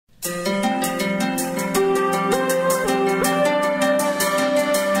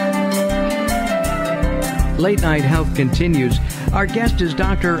Late Night Health continues. Our guest is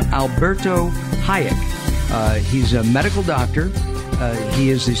Dr. Alberto Hayek. He's a medical doctor.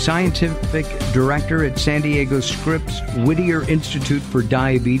 He is the scientific director at San Diego Scripps Whittier Institute for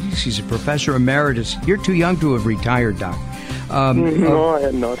Diabetes. He's a professor emeritus. You're too young to have retired, Doc. No, I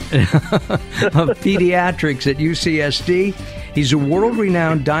am not. Of pediatrics at UCSD. He's a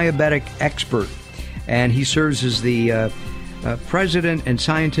world-renowned diabetic expert, and he serves as the president and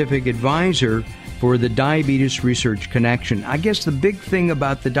scientific advisor for the Diabetes Research Connection. I guess the big thing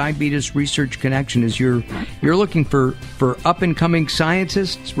about the Diabetes Research Connection is you're looking for up-and-coming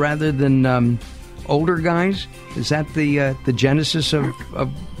scientists rather than older guys. Is that the genesis of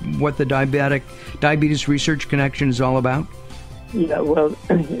what the Diabetes Research Connection is all about? Yeah, well,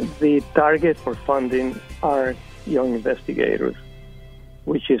 the target for funding are young investigators,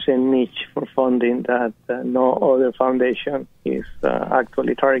 which is a niche for funding that no other foundation is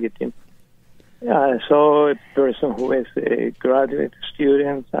actually targeting. So a person who is a graduate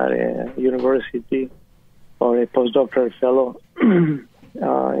student at a university or a postdoctoral fellow in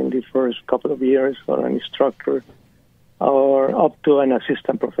the first couple of years, or an instructor, or up to an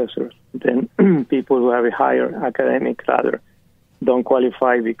assistant professor. Then people who have a higher academic ladder don't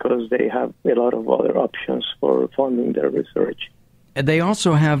qualify because they have a lot of other options for funding their research. And they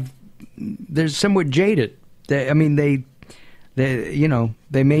also have, they're somewhat jaded. They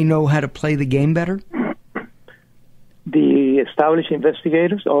may know how to play the game better. The established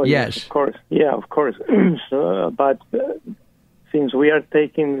investigators? Oh, yes. Of course. Yeah, of course. But since we are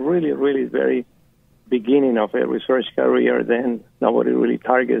taking really very beginning of a research career, then nobody really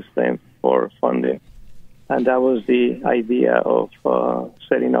targets them for funding. And that was the idea of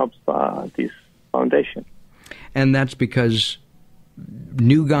setting up this foundation. And that's because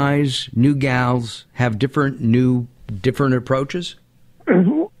new guys, new gals have different approaches?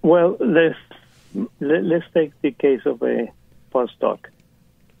 Well, let's take the case of a postdoc.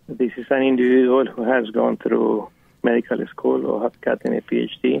 This is an individual who has gone through medical school or have gotten a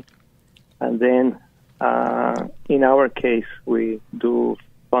PhD. And then in our case, we do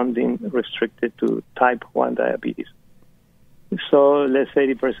funding restricted to type 1 diabetes. So let's say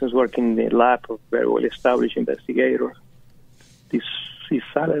the person is working in the lab of very well-established investigator. This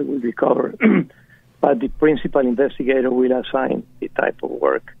salary will be covered. But the principal investigator will assign the type of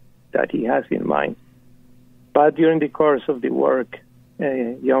work that he has in mind. But during the course of the work,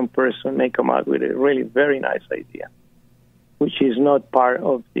 a young person may come out with a really very nice idea, which is not part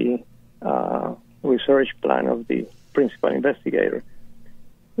of the research plan of the principal investigator.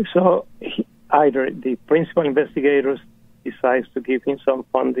 So either the principal investigator decides to give him some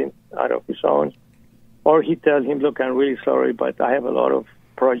funding out of his own, or he tells him, look, I'm really sorry, but I have a lot of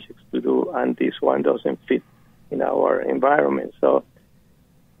projects to do, and this one doesn't fit in our environment. So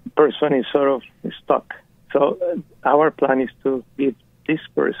the person is sort of stuck. So our plan is to give this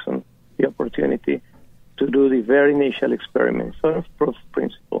person the opportunity to do the very initial experiment, sort of proof of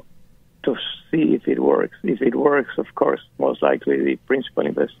principle, to see if it works. If it works, of course, most likely the principal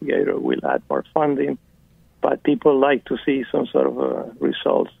investigator will add more funding, but people like to see some sort of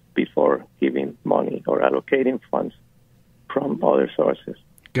results before giving money or allocating funds from other sources.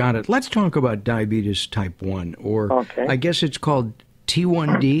 Got it. Let's talk about diabetes type 1, or okay. I guess it's called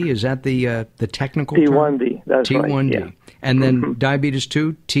T1D. Is that the technical T1D, term? that's T1D. Right, yeah. And then diabetes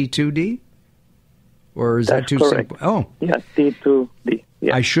 2, T2D? Or is that's that too correct. simple? Oh. Yeah, T2D.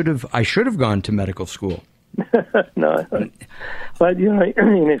 Yeah. I should have gone to medical school. No. But, in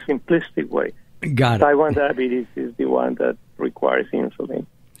a simplistic way. Got it. Type 1 diabetes is the one that requires insulin.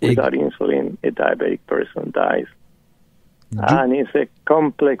 Without insulin, a diabetic person dies. And it's a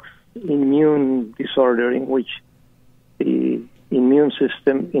complex immune disorder in which the immune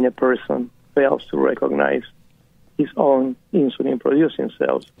system in a person fails to recognize his own insulin-producing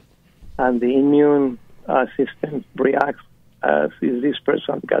cells. And the immune system reacts as if this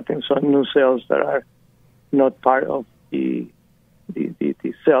person gotten some new cells that are not part of the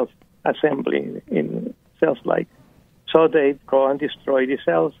cell assembly in cells-like. So they go and destroy the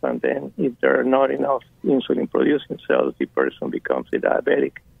cells, and then if there are not enough insulin-producing cells, the person becomes a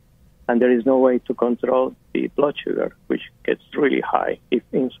diabetic. And there is no way to control the blood sugar, which gets really high if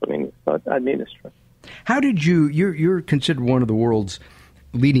insulin is not administered. How did you're considered one of the world's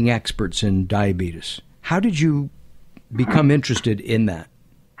leading experts in diabetes. How did you become interested in that?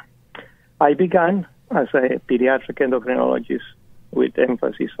 I began as a pediatric endocrinologist with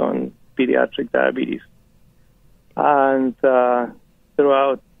emphasis on pediatric diabetes. And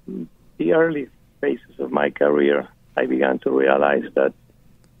throughout the early phases of my career, I began to realize that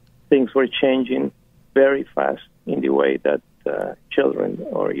things were changing very fast in the way that children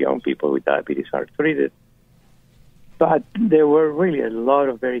or young people with diabetes are treated. But there were really a lot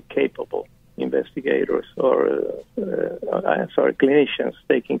of very capable investigators or clinicians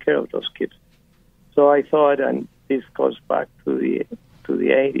taking care of those kids. So I thought, and this goes back to the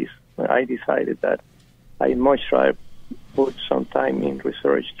 80s, when I decided that I'd much rather put some time in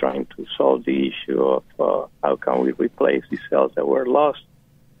research trying to solve the issue of how can we replace the cells that were lost,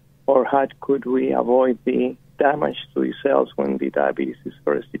 or how could we avoid the damage to the cells when the diabetes is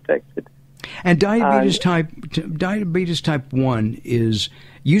first detected. And diabetes type 1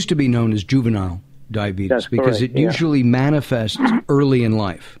 used to be known as juvenile diabetes because correct, it usually manifests early in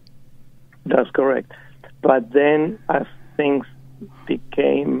life. That's correct. But then as things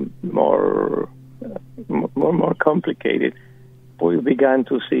became more complicated, we began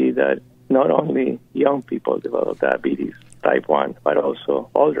to see that not only young people develop diabetes type 1, but also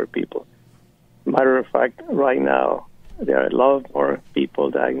older people. Matter of fact, right now, there are a lot more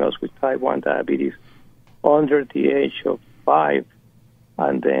people diagnosed with type 1 diabetes under the age of 5,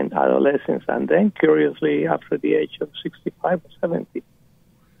 and then adolescents, and then, curiously, after the age of 65 or 70.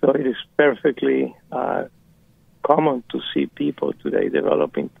 So it is perfectly common to see people today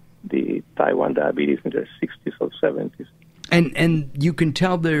developing the type 1 diabetes in their 60s or 70s. And you can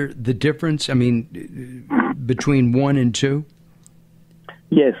tell the difference, I mean, between 1 and 2?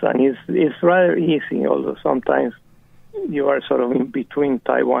 Yes, and it's rather easy, although sometimes you are sort of in between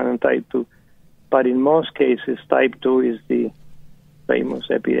type 1 and type 2. But in most cases, type 2 is the famous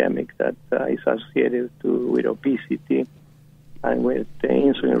epidemic that is associated with obesity and with the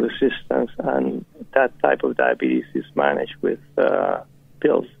insulin resistance, and that type of diabetes is managed with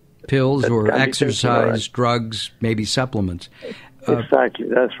pills. Pills or exercise, drugs, maybe supplements. Exactly,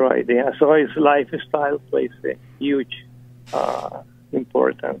 that's right. Yeah. So his lifestyle plays a huge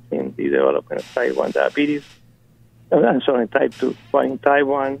importance in the development of type 1 diabetes. Type 2. But in type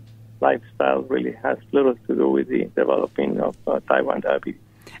 1, lifestyle really has little to do with the developing of type 1 diabetes.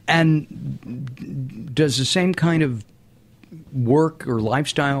 And does the same kind of work or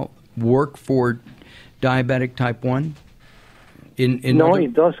lifestyle work for diabetic type 1? No,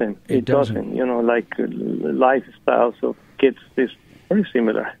 it doesn't. It doesn't. You know, like lifestyles of kids is very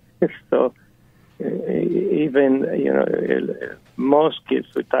similar. So even, most kids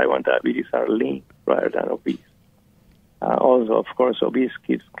with type 1 diabetes are lean rather than obese. Also, of course, obese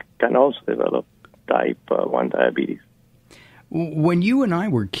kids can also develop type 1 diabetes. When you and I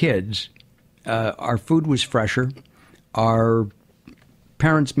were kids, our food was fresher. Our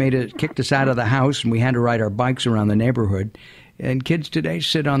parents kicked us out of the house, and we had to ride our bikes around the neighborhood. And kids today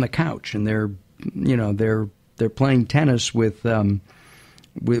sit on the couch, and they're playing tennis with some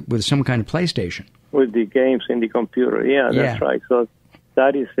kind of PlayStation. With the games in the computer, that's right. So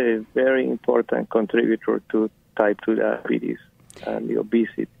that is a very important contributor to type 2 diabetes and the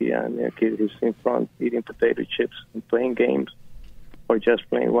obesity, and the kid who's in front eating potato chips and playing games or just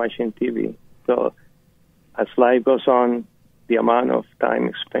watching TV. So as life goes on, the amount of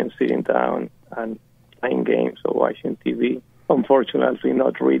time spent sitting down and playing games or watching TV, unfortunately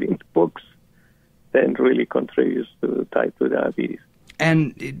not reading books, then really contributes to type 2 diabetes.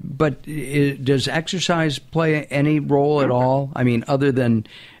 But does exercise play any role at all? I mean, other than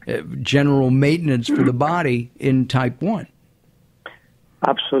general maintenance for the body in type 1?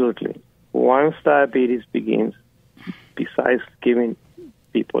 Absolutely. Once diabetes begins, besides giving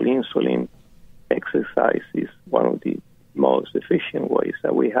people insulin, exercise is one of the most efficient ways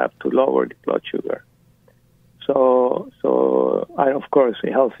that we have to lower the blood sugar. So, and of course, a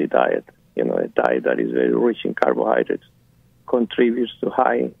healthy diet, a diet that is very rich in carbohydrates, contributes to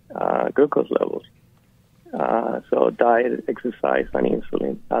high glucose levels. So diet, exercise, and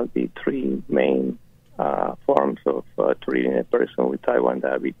insulin are the three main forms of treating a person with type 1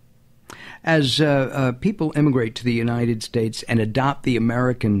 diabetes. As people immigrate to the United States and adopt the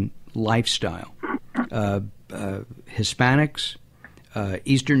American lifestyle, Hispanics,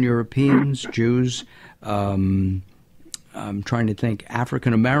 Eastern Europeans, Jews, I'm trying to think,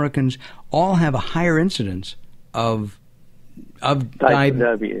 African Americans, all have a higher incidence of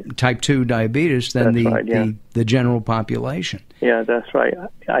type 2 diabetes than the general population. Yeah, that's right.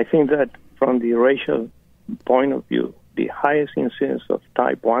 I think that from the racial point of view, the highest incidence of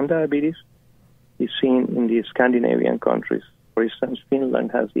type 1 diabetes is seen in the Scandinavian countries. For instance,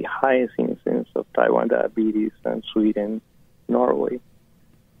 Finland has the highest incidence of type 1 diabetes, and Sweden, Norway.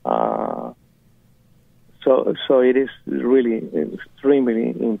 So it is really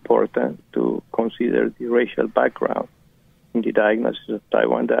extremely important to consider the racial background in the diagnosis of type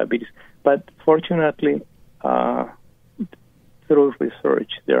 1 diabetes. But fortunately, through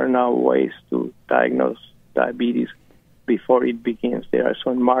research, there are now ways to diagnose diabetes before it begins. There are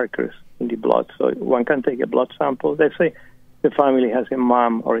some markers in the blood. So one can take a blood sample. Let's say the family has a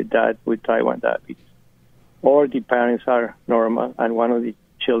mom or a dad with type 1 diabetes, or the parents are normal and one of the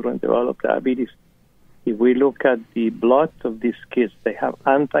children develop diabetes. If we look at the blood of these kids, they have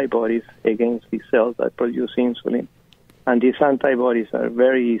antibodies against the cells that produce insulin. And these antibodies are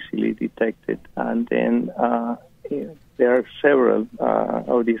very easily detected. And then there are several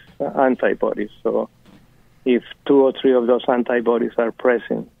of these antibodies. So if 2 or 3 of those antibodies are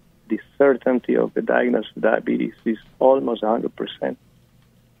present, the certainty of the diagnosis of diabetes is almost 100%.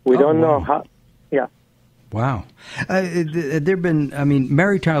 We don't know how. Yeah. Wow. There've been,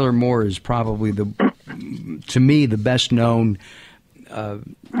 Mary Tyler Moore is probably to me, the best known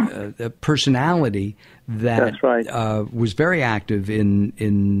personality that That's right. Was very active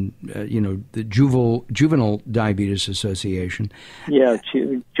in the Juvenile Diabetes Association. Yeah,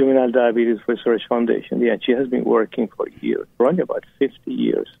 Juvenile Diabetes Research Foundation. Yeah, she has been working for years, probably about 50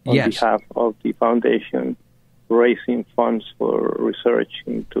 years, on behalf of the foundation, raising funds for research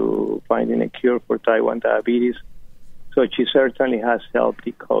into finding a cure for type 1 diabetes. So she certainly has helped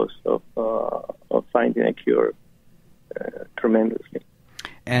the cause of finding a cure tremendously.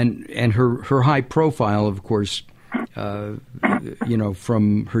 And her high profile, of course,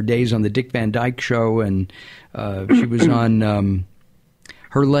 from her days on the Dick Van Dyke Show, and she was on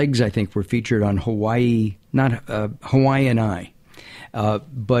her legs, I think, were featured on Hawaii, not Hawaii and I.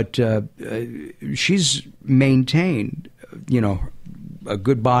 But she's maintained, a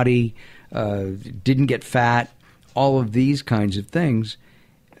good body, didn't get fat, all of these kinds of things.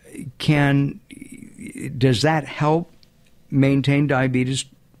 Does that help maintain diabetes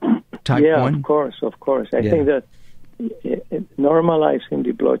type 1? Yeah, of course. I think that normalizing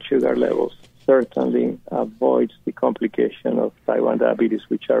the blood sugar levels certainly avoids the complication of type 1 diabetes,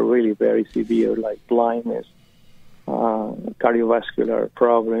 which are really very severe, like blindness, cardiovascular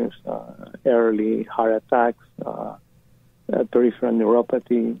problems, early heart attacks, peripheral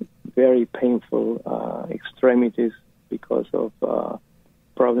neuropathy, very painful extremities because of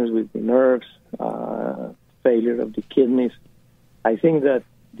problems with the nerves, failure of the kidneys. I think that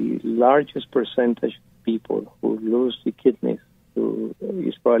the largest percentage of people who lose the kidneys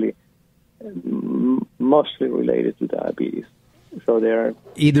is probably mostly related to diabetes. So there are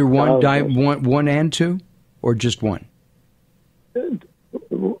either one and 2, or just one.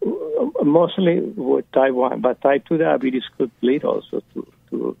 Mostly with type 1, but type 2 diabetes could lead also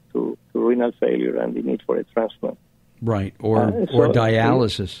to renal failure and the need for a transplant. Right, or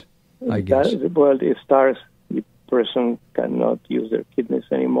dialysis, I guess. It starts, the person cannot use their kidneys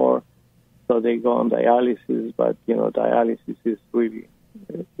anymore, so they go on dialysis, but, dialysis is really,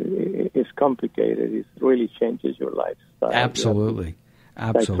 it's complicated. It really changes your lifestyle. Absolutely.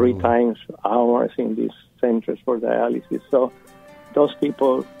 Like 3 times hours in these centers for dialysis. So those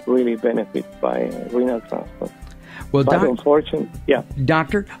people really benefit by renal transplant. Well, unfortunately,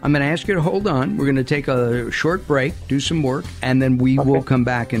 Doctor, I'm going to ask you to hold on. We're going to take a short break, do some work, and then we will come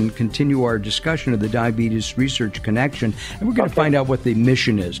back and continue our discussion of the Diabetes Research Connection. And we're going to find out what the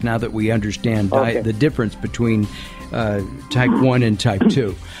mission is now that we understand the difference between type 1 and type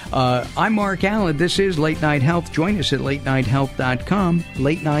 2. I'm Mark Allen. This is Late Night Health. Join us at latenighthealth.com,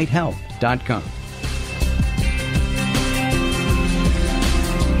 latenighthealth.com.